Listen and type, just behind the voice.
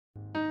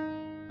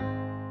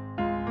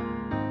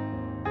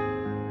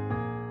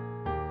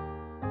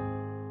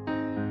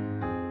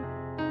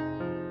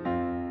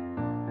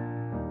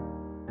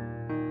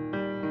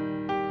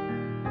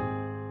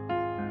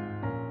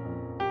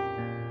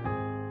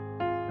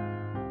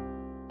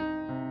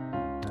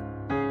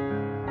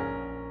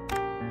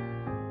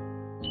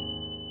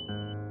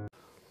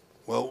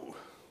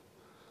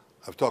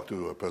I've talked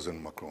to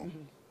President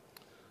Macron,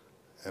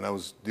 and I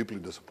was deeply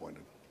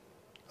disappointed.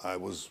 I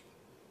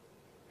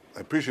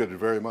appreciated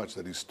very much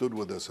that he stood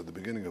with us at the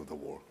beginning of the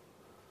war.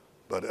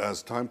 But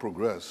as time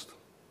progressed,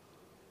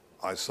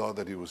 I saw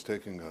that he was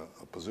taking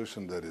a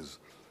position that is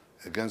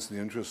against the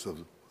interests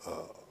of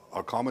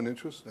our common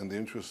interests and the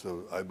interests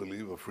of, I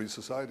believe, of free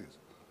societies.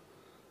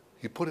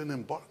 He put an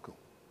embargo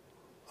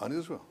on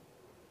Israel.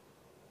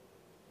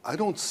 I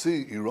don't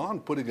see Iran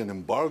putting an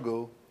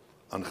embargo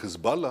on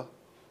Hezbollah.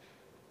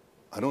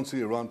 I don't see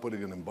Iran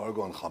putting an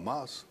embargo on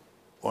Hamas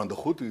or on the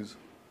Houthis,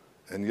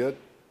 and yet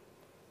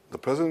the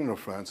president of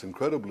France,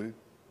 incredibly,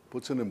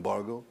 puts an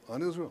embargo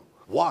on Israel.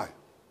 Why?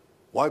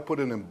 Why put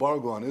an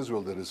embargo on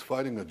Israel that is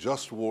fighting a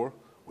just war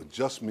with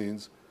just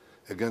means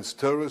against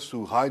terrorists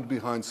who hide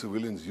behind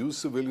civilians, use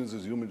civilians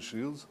as human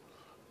shields?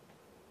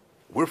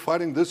 We're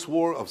fighting this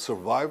war of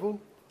survival,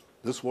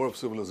 this war of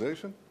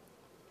civilization,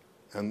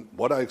 and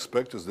what I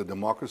expect is the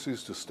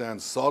democracies to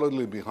stand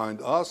solidly behind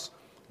us,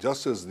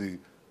 just as the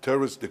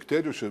terrorist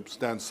dictatorships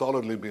stand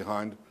solidly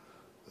behind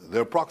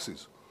their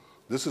proxies.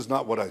 This is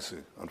not what I see,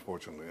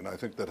 unfortunately, and I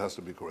think that has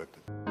to be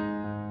corrected.